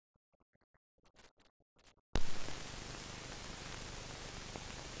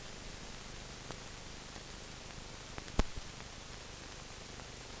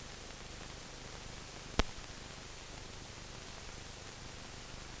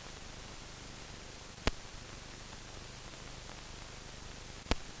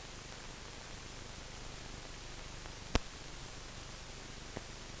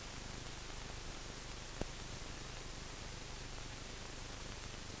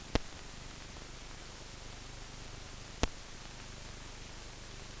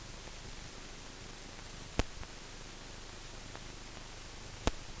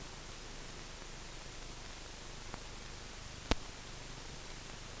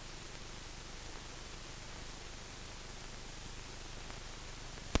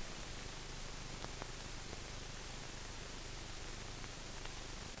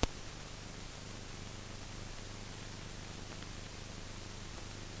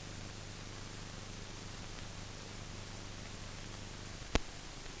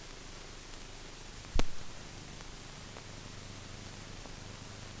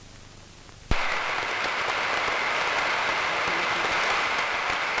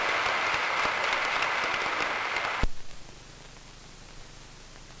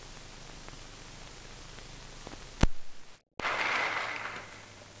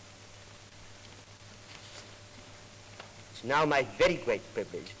now my very great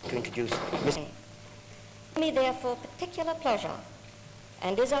privilege to introduce Miss... me therefore particular pleasure,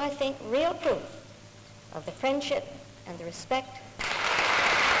 and is, I think, real proof of the friendship and the respect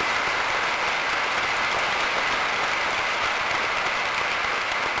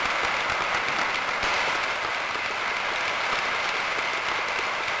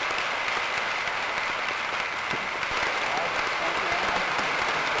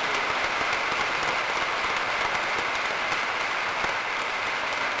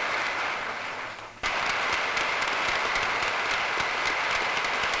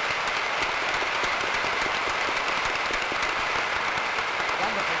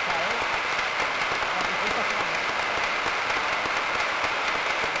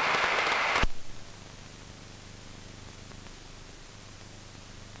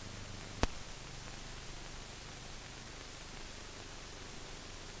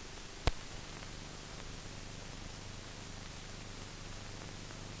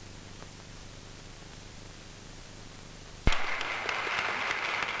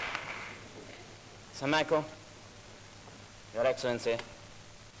Sir Michael, Your Excellency,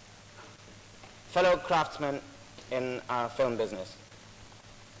 fellow craftsmen in our film business,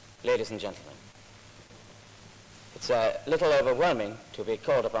 ladies and gentlemen, it's a little overwhelming to be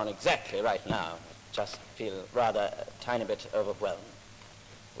called upon exactly right now. Just feel rather a tiny bit overwhelmed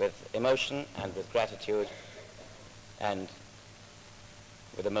with emotion and with gratitude, and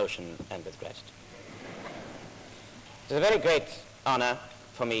with emotion and with gratitude. It's a very great honor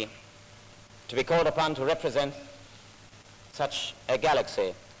for me to be called upon to represent such a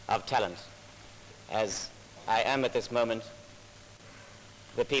galaxy of talent as I am at this moment,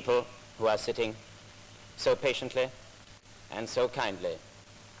 the people who are sitting so patiently and so kindly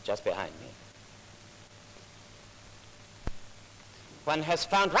just behind me. One has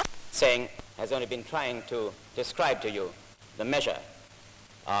found saying has only been trying to describe to you the measure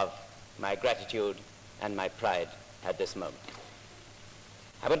of my gratitude and my pride at this moment.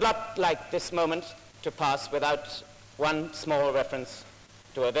 I would not like this moment to pass without one small reference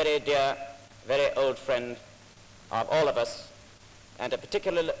to a very dear, very old friend of all of us, and a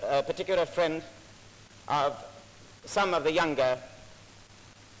particular friend of some of the younger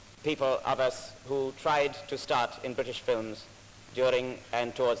people of us who tried to start in British films during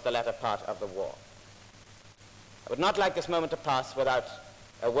and towards the latter part of the war. I would not like this moment to pass without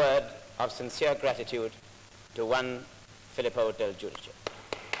a word of sincere gratitude to one Filippo del Giudice.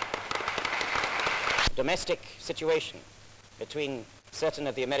 Domestic situation between certain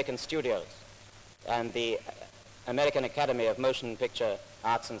of the American studios and the American Academy of Motion Picture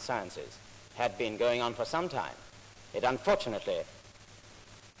Arts and Sciences had been going on for some time. It unfortunately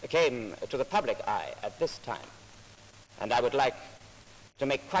came to the public eye at this time, and I would like to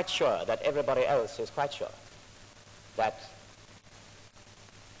make quite sure that everybody else is quite sure that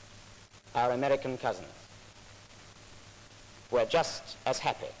our American cousins were just as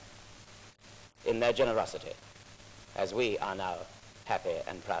happy in their generosity as we are now happy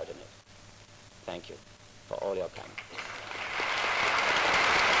and proud in it. Thank you for all your coming.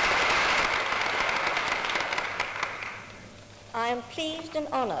 I am pleased and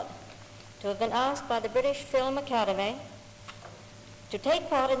honored to have been asked by the British Film Academy to take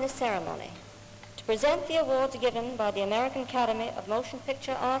part in this ceremony, to present the awards given by the American Academy of Motion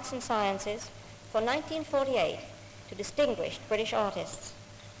Picture Arts and Sciences for 1948 to distinguished British artists.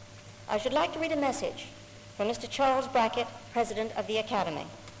 I should like to read a message from Mr. Charles Brackett, President of the Academy.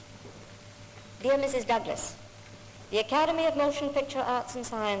 Dear Mrs. Douglas, the Academy of Motion Picture Arts and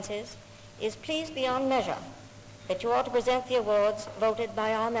Sciences is pleased beyond measure that you are to present the awards voted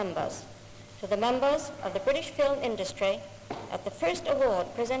by our members to the members of the British film industry at the first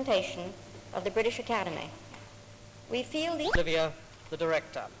award presentation of the British Academy. We feel the... Olivier, the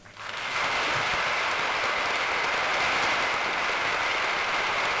director.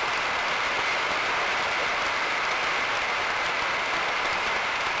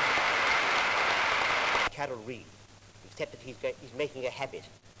 Carol Reed, who said that he's making a habit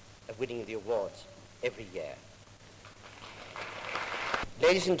of winning the awards every year.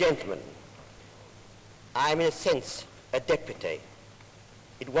 Ladies and gentlemen, I'm in a sense a deputy.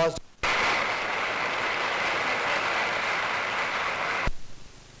 It was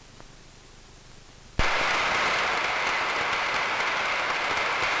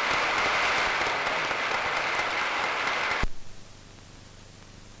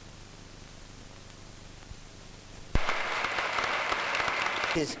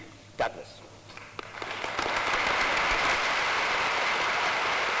Douglas.